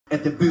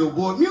at the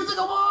Billboard Music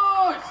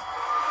Awards.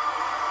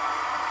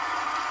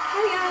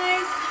 Hi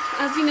guys.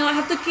 As you know, I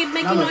have to keep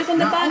making noise on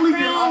the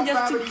background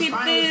just to keep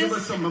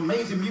this some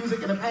amazing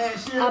music in the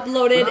past year,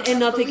 uploaded and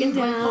not taken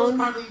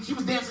down. She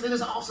was dancing in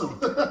this also.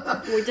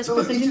 We're just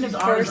presenting the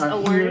first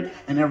award.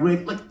 And they're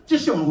ready, like,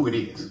 just showing who it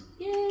is.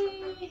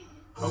 Yay!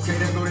 Okay,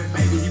 there go that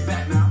baby. You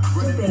back now.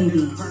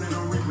 Baby.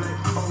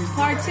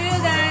 Part 2,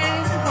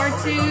 guys. Part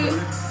 2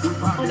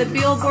 of the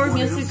Billboard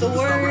Music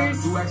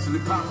Awards. Okay.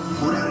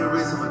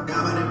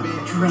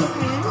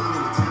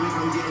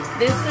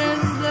 This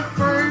is the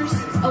first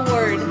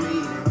award.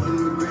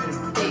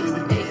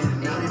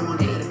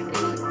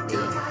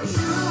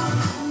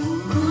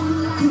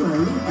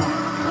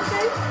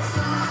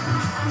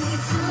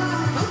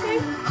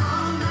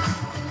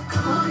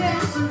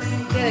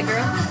 Get it,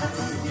 girl.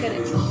 Get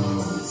it.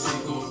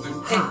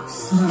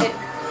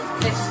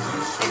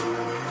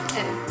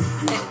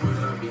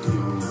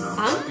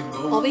 I'm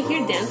over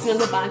here dancing in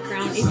the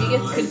background. If you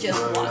guys could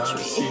just watch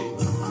me.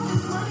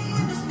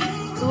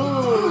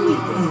 Ooh,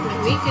 The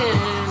Weeknd.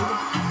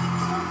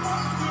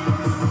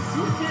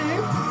 Okay.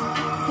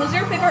 Who's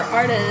your favorite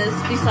artist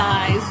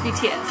besides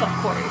BTS, of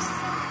course?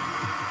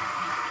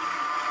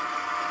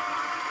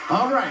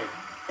 All right.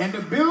 And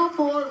the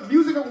Billboard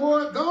Music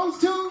Award goes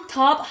to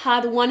Top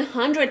Hot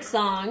 100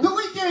 Song. The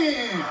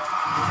Weeknd.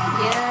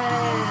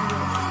 Yes.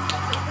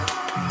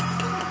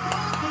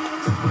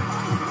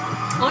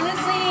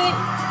 Honestly,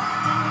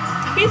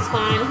 he's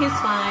fine. He's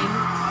fine.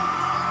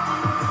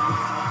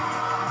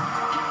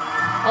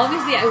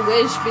 Obviously, I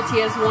wish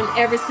BTS won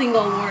every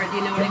single award.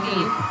 You know what I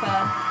mean?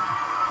 But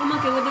I'm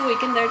okay with The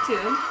Weeknd there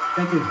too.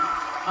 Thank you.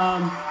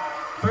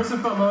 First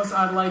and foremost,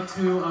 I'd like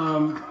to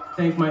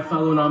thank my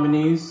fellow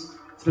nominees.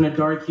 It's been a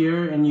dark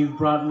year, and you've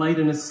brought light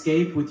and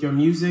escape with your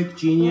music,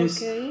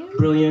 genius,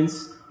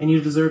 brilliance, and you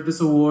deserve this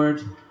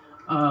award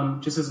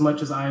just as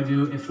much as I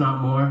do, if not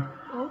more.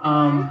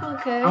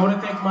 I want to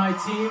thank my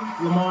team,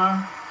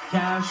 Lamar,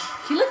 Cash.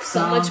 He looks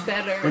so much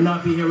better would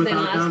not be here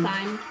without than them. last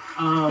time.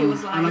 He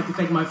was live. I'd like to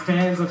thank my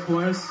fans, of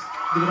course.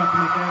 Give it up for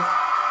my fans.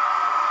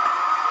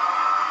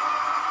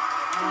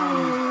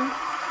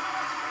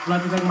 I'd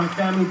like to thank my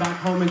family back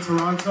home in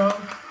Toronto.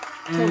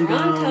 And,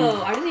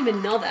 Toronto, I didn't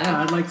even know that.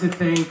 Yeah, I'd like to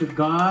thank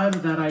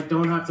God that I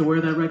don't have to wear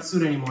that red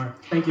suit anymore.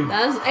 Thank you.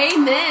 That's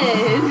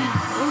amen.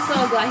 I'm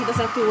so glad he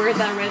doesn't have to wear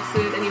that red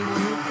suit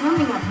anymore.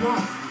 Coming up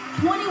next,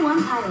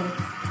 21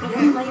 Pilots.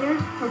 Then later,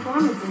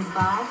 performances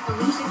by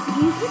Alicia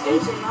Keys,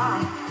 AJR,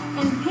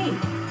 and Pink.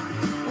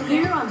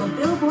 Here on the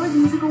Billboard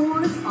Music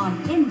Awards on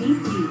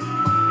NBC.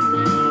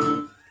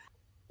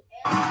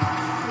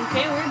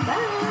 Okay, we're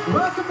back.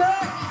 Welcome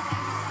back.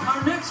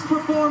 Our next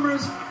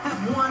performers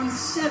have won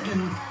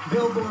 7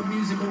 Billboard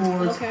Music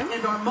Awards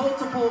and are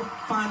multiple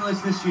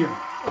finalists this year.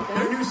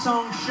 Their new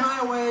song, Shy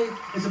Away,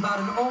 is about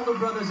an older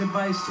brother's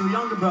advice to a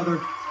younger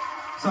brother,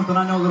 something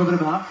I know a little bit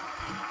about.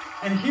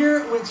 And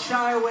here with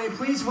Shy Away,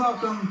 please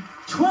welcome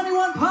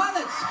 21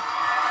 Pilots.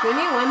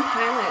 21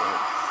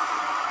 Pilots.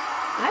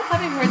 I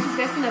haven't heard this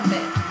guys in a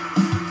bit.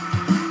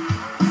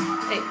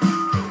 Hey.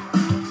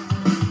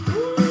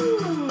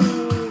 Ooh.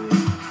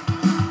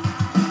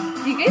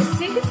 Do you guys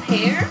see his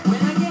hair?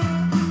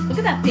 Look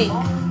at that pink.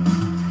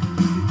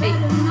 Hey.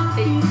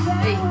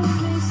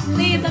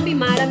 Please don't be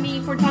mad at me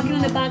for talking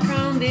in the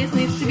background. This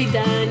needs to be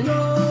done.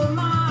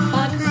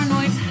 Background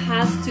noise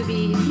has to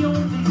be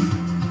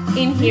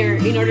in here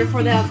in order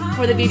for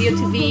the video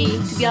to be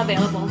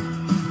available.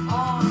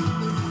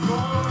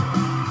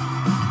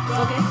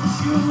 Okay.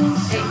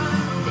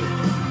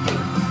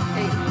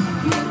 Hey.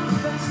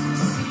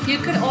 You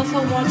could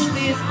also watch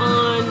this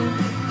on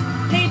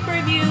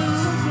pay-per-view,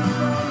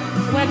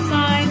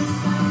 websites,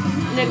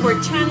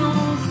 network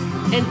channels,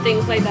 and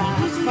things like that.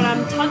 But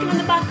I'm talking in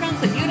the background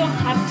so you don't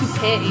have to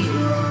pay.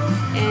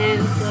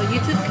 And so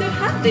YouTube could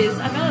have this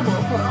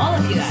available for all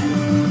of you guys.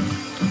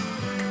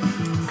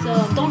 So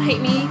don't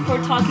hate me for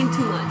talking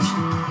too much.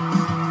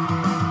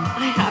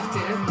 I have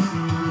to.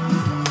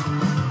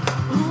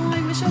 Oh,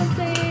 I wish I was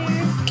there.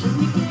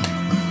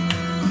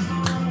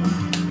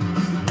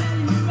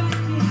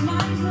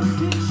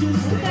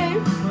 Okay.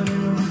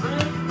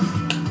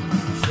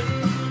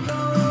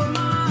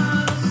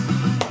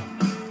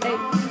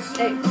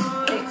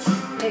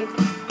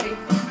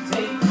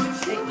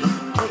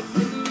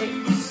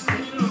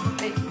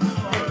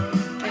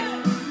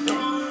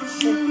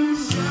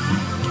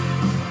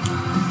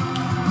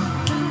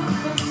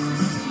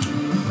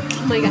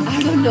 Oh my god, I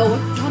don't know what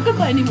to talk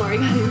about anymore,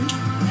 guys.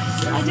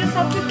 I just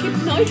have to keep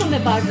noise on the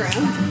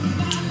background.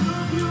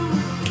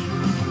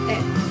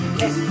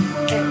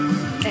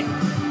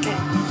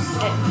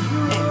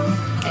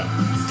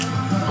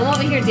 I'm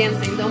over here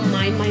dancing, don't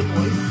mind my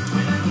voice.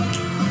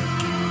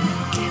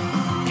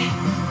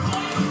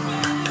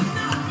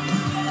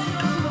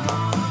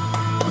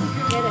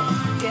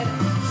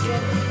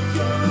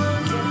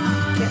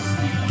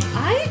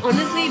 I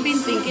honestly been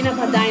thinking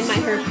about dyeing my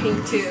hair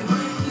pink too.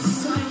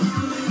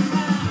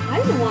 I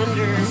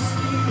wonder.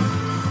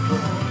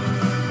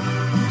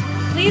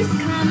 Please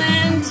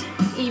comment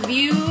if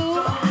you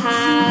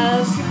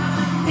have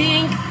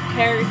pink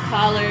hair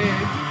color,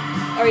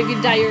 or if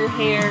you dye your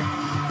hair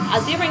a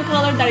different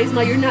color that is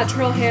not your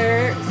natural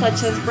hair,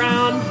 such as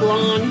brown,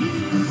 blonde,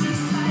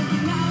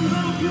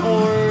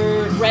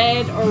 or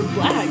red, or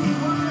black.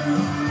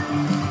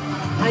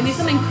 I need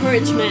some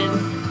encouragement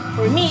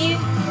for me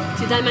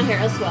to dye my hair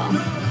as well.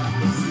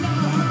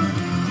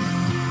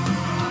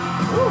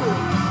 Ooh,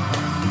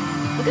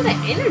 look at the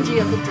energy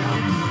of the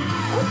drum.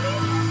 Okay.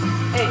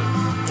 Hey.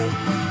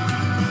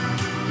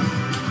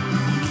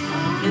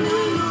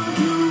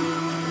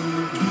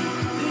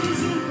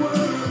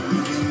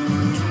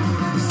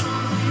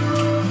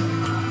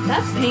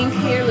 That pink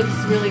hair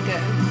looks really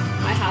good.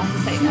 I have to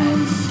say that.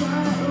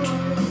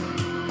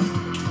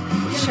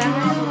 Shy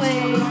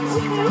Away.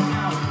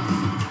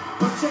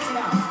 Okay.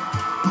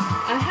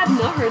 I have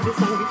not heard this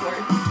song before.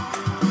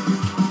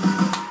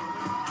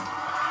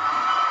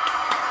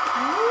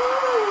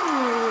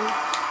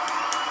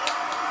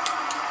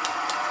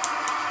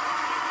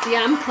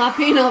 Yeah, I'm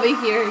clapping over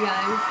here,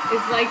 guys.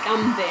 It's like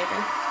I'm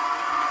there.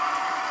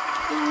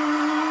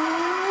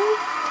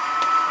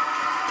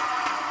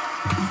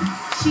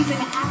 She's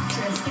an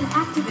actress, an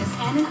activist,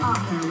 and an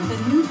author with a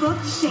new book,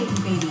 Shady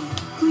Baby.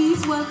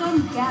 Please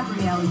welcome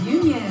Gabrielle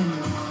Union.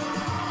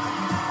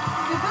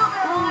 The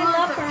Billboard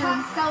Award for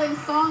top-selling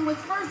song was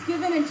first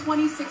given in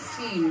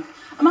 2016.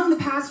 Among the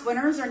past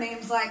winners are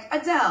names like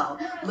Adele,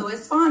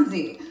 Louis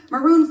Fonsi,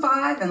 Maroon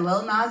 5, and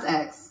Lil Nas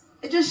X.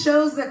 It just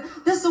shows that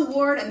this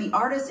award and the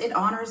artists it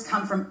honors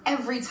come from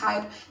every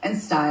type and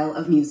style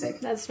of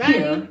music. That's right.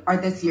 Here are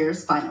this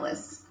year's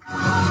finalists.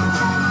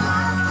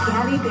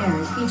 Gabby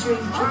Barrett featuring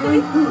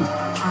Charlie Puth,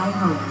 I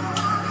Hope.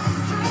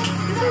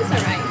 It's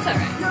alright, it's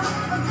alright.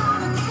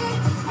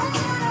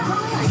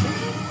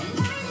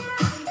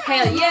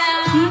 Hell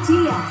yeah!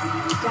 BTS,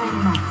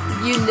 Dynamite.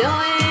 You know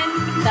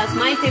it. That's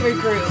my favorite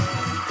group.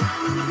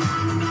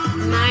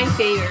 My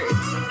favorite.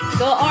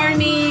 Go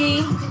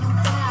Army!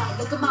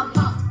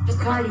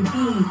 Cardi B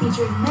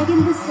featuring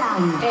Megan Thee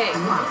Stallion. Hey.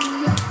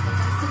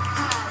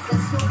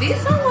 This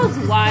song was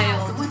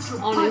wild,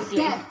 honestly.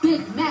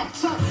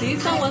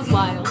 This song was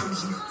wild.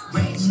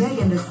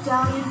 Megan Thee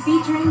Stallion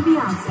featuring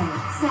Beyonce,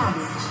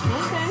 Savage.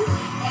 Okay.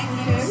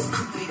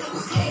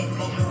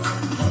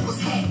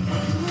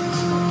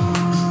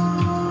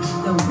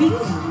 The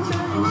Weeknd,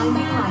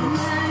 Blinding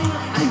Lights.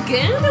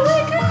 Again, The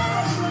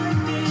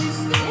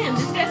Weeknd? Damn,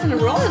 this guy's in a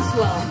roll as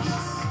well.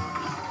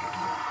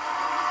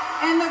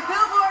 And the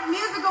Billboard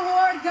Music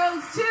Award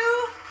goes to...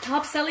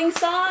 Top selling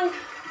song?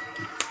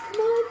 Come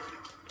on.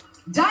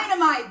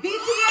 Dynamite,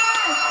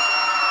 BTS!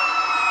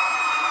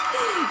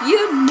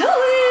 You know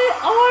it,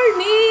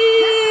 Army!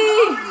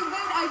 This has already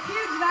been a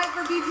huge night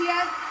for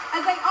BTS,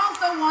 as they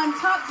also won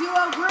Top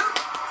Duo Group,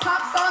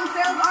 Top Song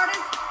Sales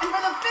Artist, and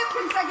for the 5th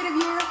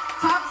consecutive year,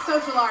 Top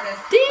Social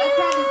Artist. Damn. Let's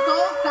head to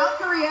Seoul, South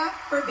Korea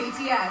for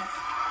BTS.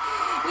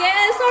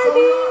 Yes,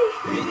 Army!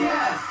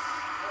 BTS!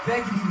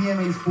 Thank you,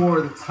 BBMAs,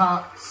 for the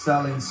Top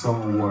Selling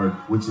Song Award,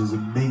 which is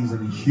amazing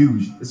and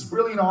huge. It's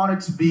really an honor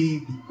to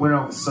be the winner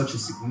of such a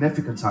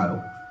significant title.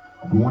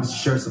 We wanted to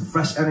share some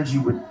fresh energy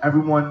with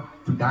everyone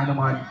through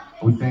Dynamite.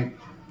 We think,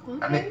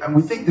 and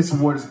we think this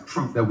award is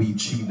proof that we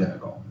achieved that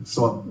goal.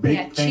 So a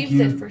big thank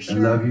you, and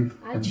love you,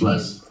 and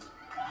bless.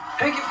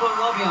 Thank you for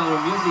loving our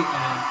music,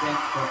 and thank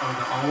you for all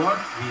the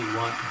awards we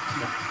won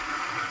tonight.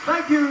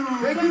 Thank you.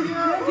 Thank you.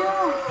 Thank you.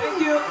 Thank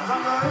you.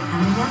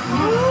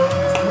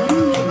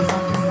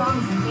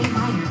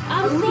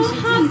 I'm so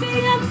happy.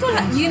 I'm so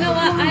happy. You know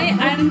what? I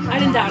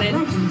didn't doubt it.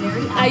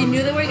 I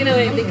knew they were gonna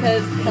win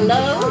because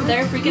hello,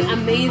 they're freaking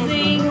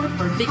amazing.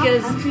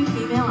 Because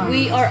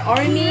we are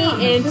Army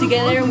and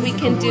together we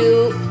can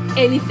do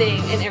anything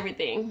and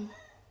everything.